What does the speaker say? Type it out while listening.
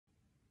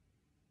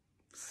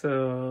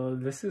So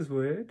this is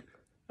weird.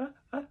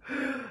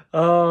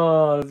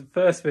 Oh, the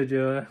first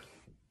video.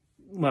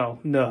 Well,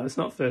 no, it's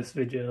not first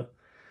video.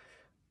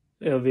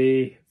 It'll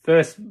be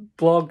first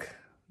blog.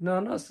 No,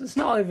 it's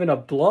not even a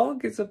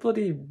blog. It's a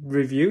bloody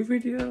review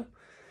video.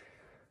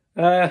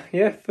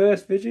 Yeah,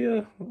 first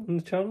video on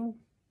the channel.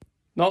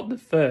 Not the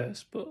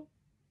first, but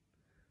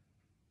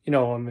you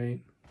know what I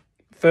mean.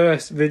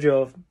 First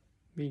video of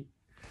me.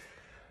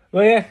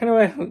 Well, yeah.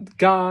 Anyway,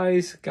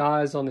 guys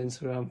on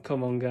Instagram,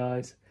 come on,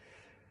 guys.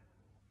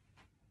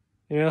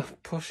 You know,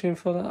 pushing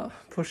for that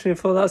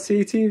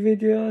CT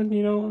video.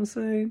 You know what I'm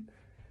saying?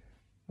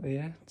 But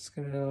yeah, it's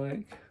gonna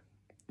like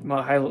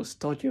my hair looks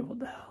dodgy. What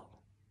the hell?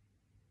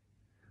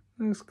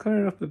 It's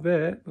clearing up a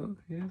bit, but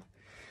yeah.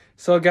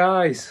 So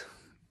guys,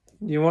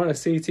 you want a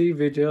CT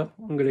video?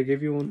 I'm gonna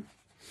give you one.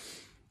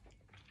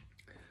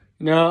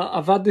 You know,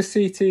 I've had the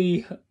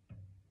CT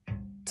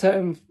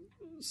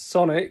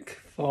Sonic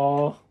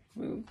for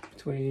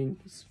between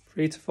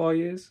 3 to 4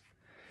 years.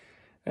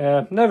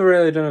 Never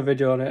really done a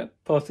video on it.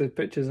 Posted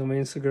pictures on my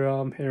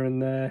Instagram here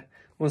and there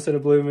once in a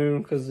blue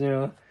moon, because you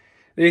know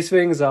these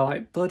things are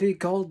like bloody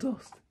gold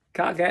dust.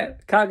 Can't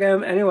get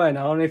them anywhere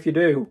now, and if you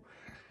do,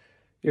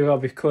 you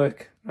gotta be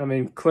quick. I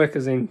mean, quick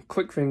as in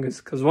quick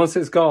fingers, because once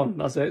it's gone,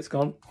 that's it. It's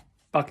gone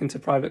back into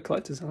private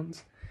collectors'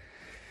 hands.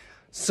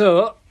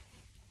 So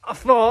I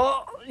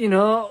thought, you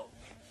know,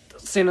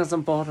 seeing as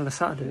I'm bored on a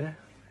Saturday,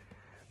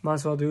 might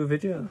as well do a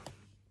video.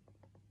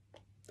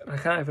 I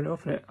can't even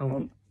open it.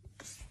 I'll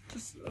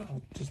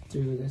just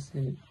do this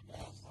here.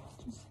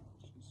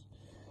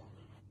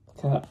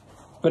 Can't.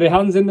 Put your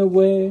hands in the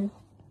way.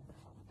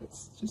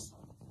 Let's just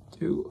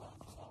do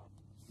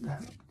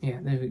that. Yeah,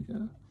 there we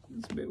go.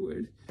 It's a bit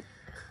weird.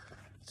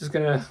 Just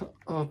gonna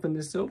open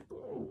this up.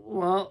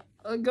 Well,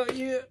 I got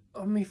you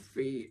on my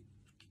feet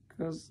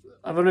because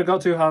I've only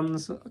got 2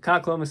 hands. I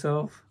can't claw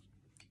myself.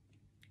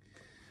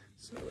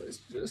 So let's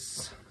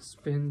just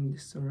spin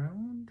this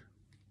around.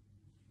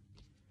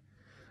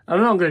 I'm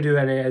not going to do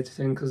any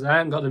editing because I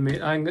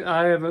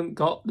haven't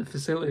got the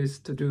facilities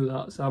to do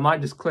that. So I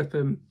might just clip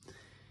him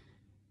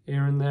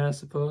here and there, I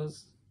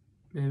suppose.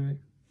 Maybe.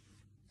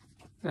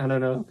 I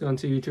don't know. Go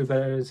onto YouTube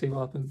better and see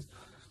what happens.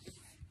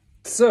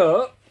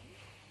 So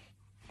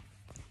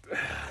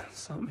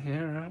something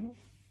here, right? I'm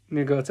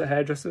gonna go to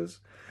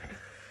hairdressers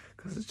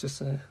because it's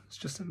just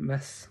a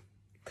mess.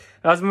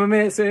 As my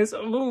mate says,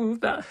 oh,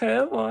 that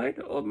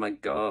hairline! Oh my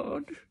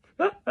god!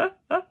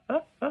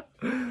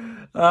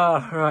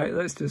 Right,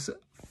 let's just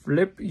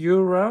flip you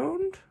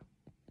around.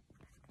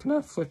 Can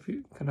I flip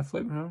you? Can I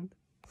flip around?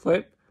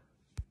 Flip.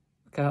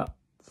 I can't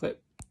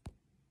flip.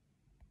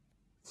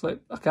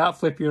 Flip. I can't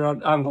flip you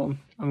around. Hang on.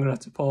 I'm gonna have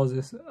to pause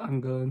this. I'm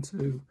going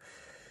to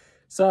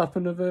set up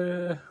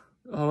another.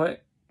 Oh wait.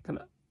 Can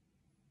I?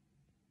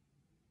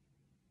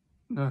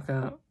 No, I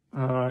can't.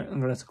 Alright, I'm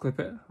gonna have to clip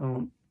it. Hold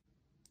on.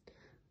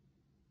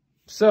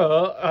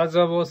 So, as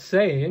I was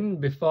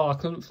saying before, I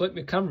couldn't flip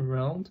my camera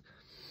around.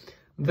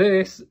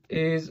 This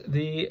is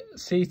the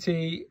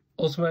CT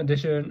Ultimate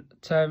Edition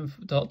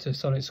 10th Doctor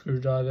Sonic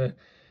Screwdriver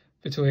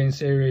between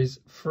Series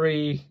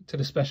 3 to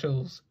the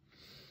Specials.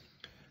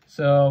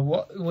 So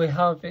what we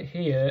have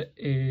here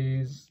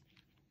is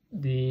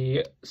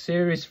the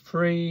Series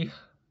 3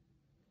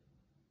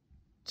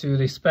 to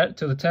the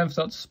 10th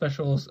Doctor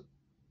Specials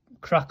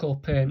crackle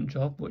paint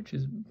job, which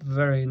is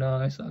very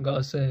nice, I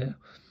gotta say.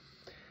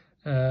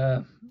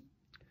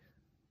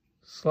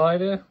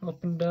 Slider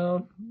up and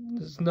down.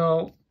 There's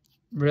no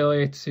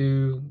really it's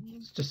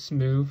just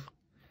smooth.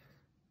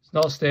 It's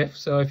not stiff,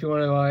 so if you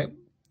want to like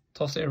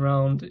toss it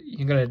around,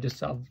 you're gonna just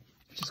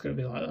gonna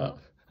be like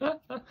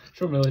that.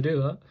 Shouldn't really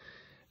do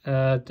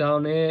that.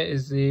 Down here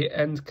is the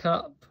end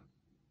cap.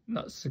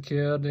 That's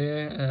secured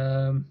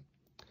here.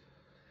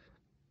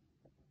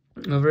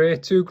 Over here,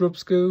 2 grub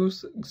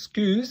screws.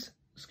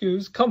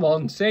 Come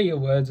on, say your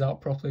words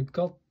out properly.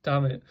 God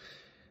damn it.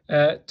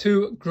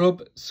 2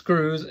 grub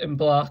screws in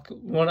black.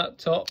 One at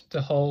top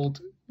to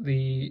hold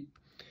the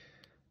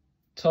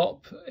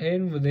top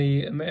in with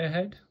the emitter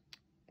head.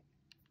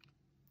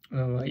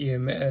 Like your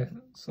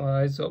emitter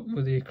slides up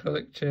with the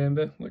acrylic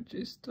chamber, which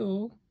is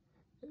still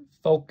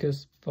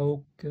focus.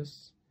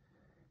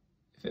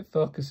 If it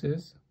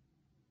focuses,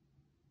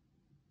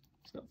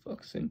 it's not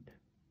focusing.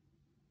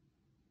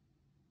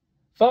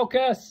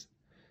 Focus.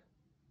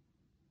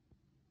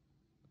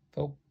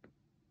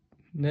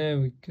 There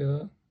we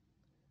go.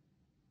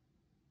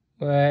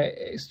 Where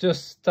it's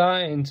just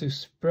starting to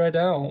spread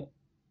out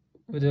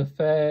with a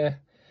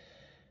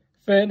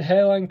faint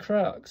hairline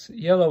cracks.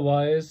 Yellow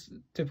wires,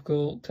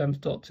 typical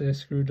 10th Doctor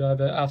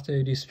screwdriver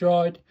after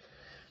destroyed.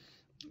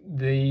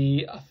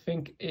 I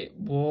think it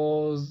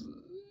was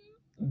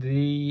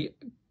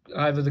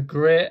either the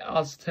Great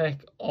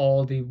Aztec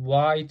or the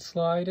wide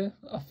slider,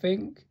 I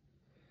think,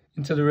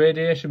 into the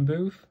radiation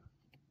booth.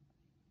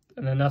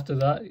 And then after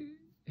that,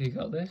 you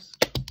got this.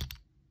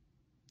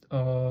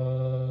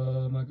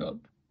 Oh my god.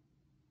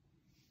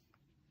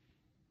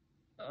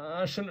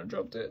 I shouldn't have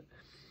dropped it.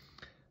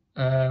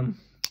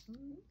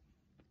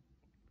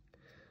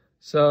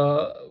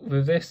 So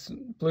with this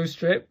blue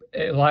strip,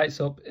 it lights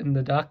up in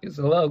the dark. It's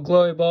a little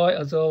glowy boy,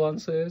 as Olan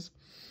says.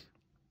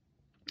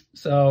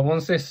 So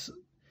once this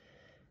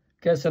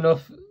gets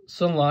enough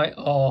sunlight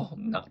or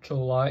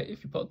natural light,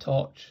 if you put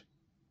torch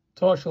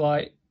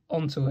light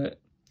onto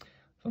it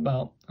for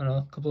about, I don't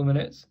know, a couple of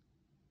minutes,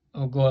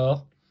 it'll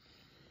glow.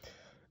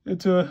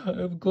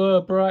 It'll glow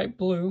a bright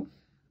blue,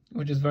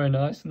 which is very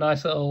nice.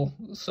 Nice little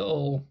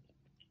subtle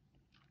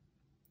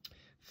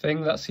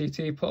thing that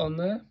CT put on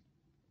there.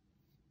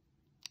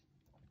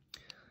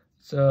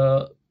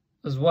 So,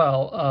 as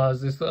well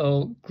as this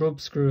little grub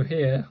screw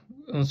here,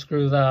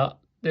 unscrew that,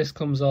 this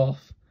comes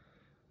off,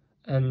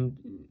 and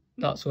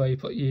that's where you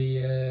put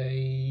your,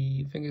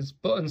 I think it's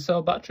button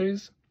cell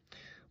batteries,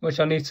 which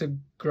I need to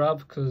grab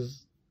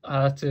because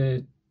I had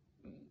to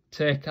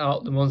take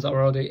out the ones that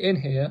were already in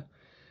here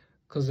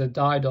because they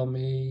died on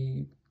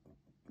me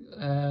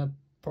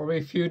probably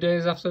a few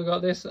days after I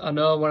got this. I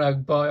know when I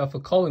bought it off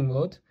of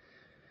Collingwood,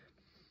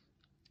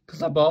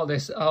 because I bought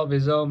this out of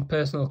his own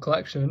personal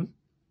collection,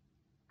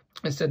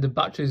 it said the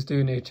batteries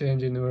do need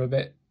changing. They were a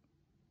bit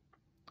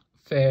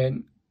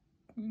faint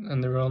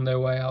and they were on their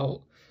way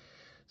out.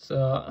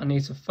 So I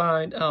need to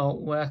find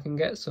out where I can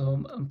get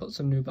some and put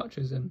some new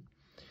batteries in.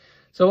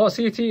 So what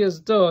CT has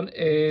done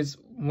is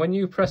when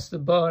you press the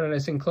button and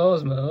it's in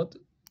close mode,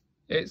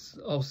 it's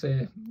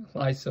obviously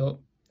lights up.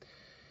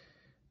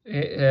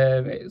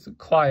 It's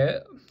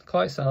quiet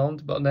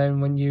sound, but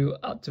then when you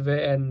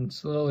activate and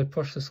slowly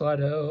push the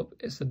slider up,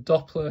 it's a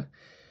Doppler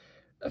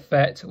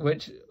effect,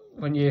 which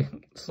when you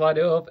slide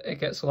it up, it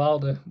gets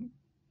louder,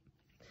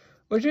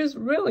 which is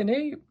really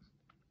neat,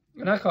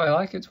 and I quite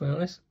like it, to be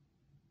honest.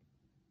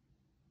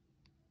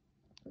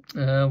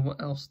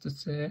 What else to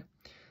say?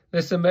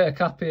 This emitter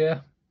cap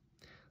here,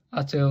 I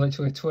had to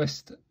literally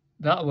twist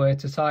that way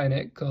to tighten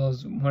it,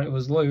 because when it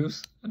was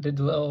loose, I did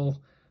the little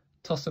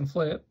toss and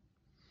flip.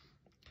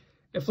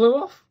 It flew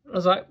off. I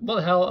was like, what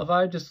the hell, have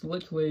I just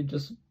literally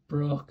just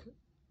broke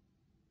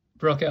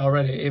it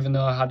already, even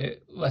though I had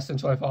it less than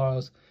 24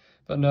 hours.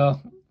 But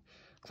no,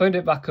 cleaned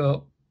it back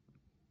up,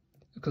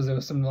 because there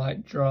was some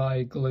like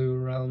dry glue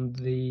around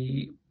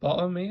the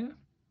bottom here.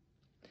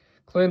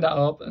 Cleaned that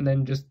up and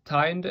then just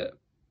tightened it.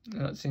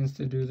 And that seems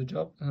to do the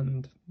job,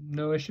 and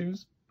no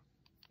issues.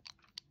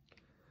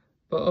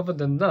 But other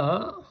than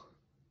that,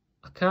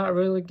 I can't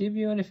really give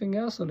you anything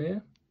else on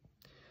here.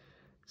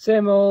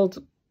 Same old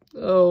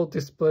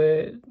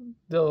display,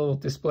 the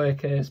old display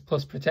case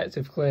plus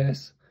protective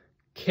case.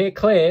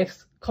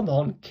 Come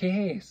on,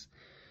 case.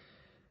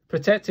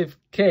 Protective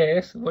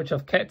case, which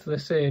I've kept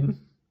this in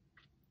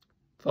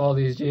for all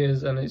these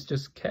years, and it's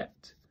just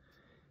kept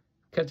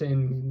it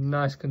in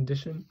nice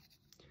condition.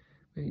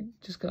 But you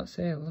just gotta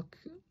say, look,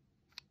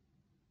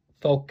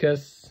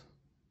 focus.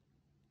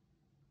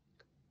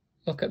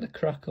 Look at the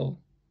crackle.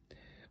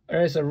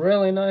 There is a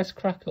really nice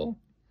crackle.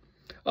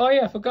 Oh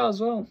yeah, I forgot as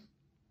well.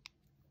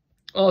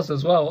 Also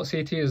as well, what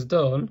CT has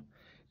done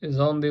is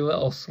on the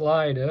little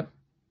slider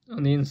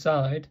on the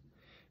inside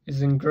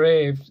is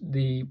engraved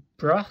the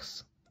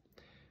brass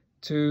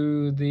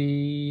to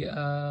the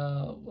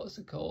what's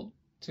it called?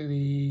 To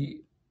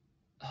the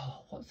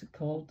what's it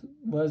called?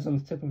 Words on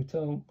the tip of my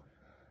tongue.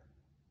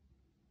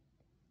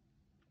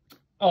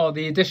 Oh,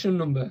 the edition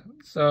number.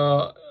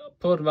 So I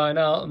pulled mine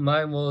out, and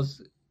mine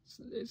was,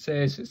 it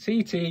says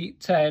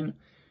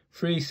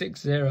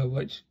CT10360,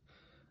 which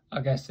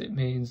I guess it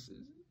means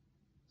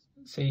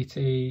CT.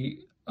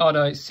 Oh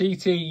no, it's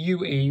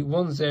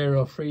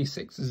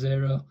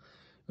CTUE10360,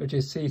 which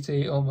is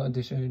CT Ultimate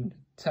Edition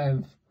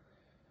 10th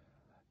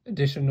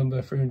edition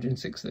number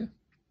 360.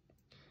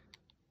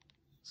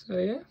 So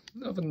yeah,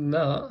 other than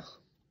that,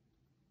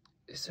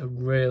 it's a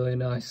really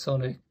nice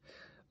Sonic,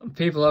 and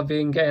people have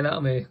been getting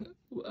at me,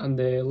 and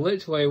they're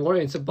literally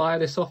wanting to buy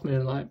this off me,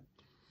 and like,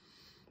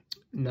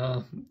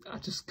 no, I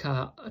just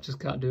can't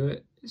do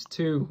it. It's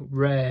too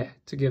rare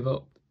to give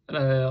up, and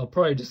I'll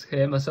probably just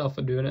hate myself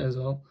for doing it as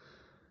well.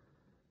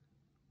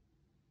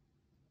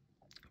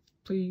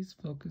 Please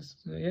focus.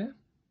 So yeah,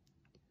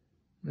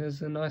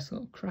 there's a nice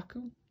little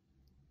crackle.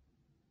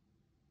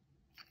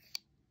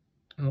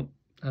 Oh,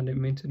 I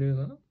didn't mean to do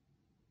that.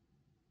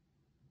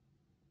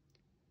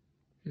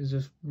 It's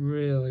just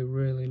really,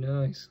 really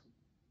nice.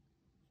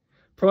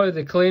 Probably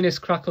the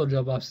cleanest crackle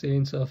job I've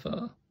seen so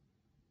far.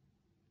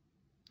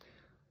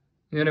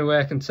 The only way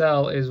I can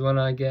tell is when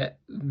I get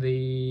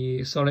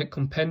the Sonic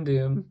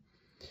Compendium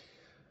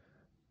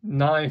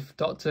knife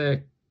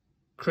Dr.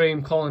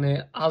 Cream Colony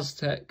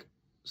Aztec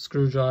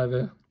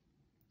screwdriver,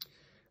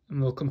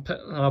 and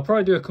I'll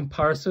probably do a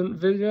comparison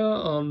video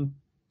on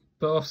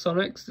both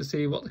Sonics to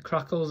see what the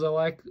crackles are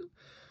like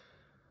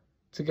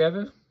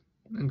together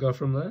and go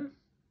from there.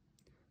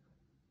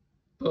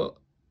 But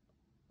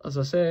as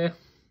I say,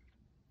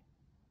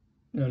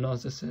 no, not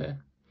as I say,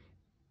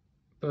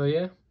 but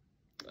yeah,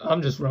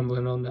 I'm just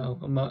rambling on now.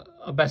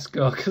 I best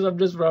go because I'm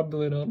just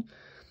rambling on.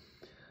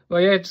 Well,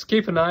 yeah, just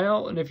keep an eye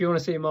out, and if you want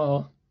to see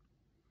more,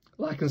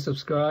 like and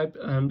subscribe,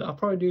 and I'll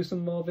probably do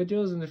some more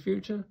videos in the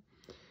future.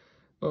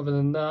 Other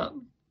than that,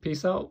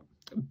 peace out.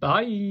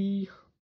 Bye.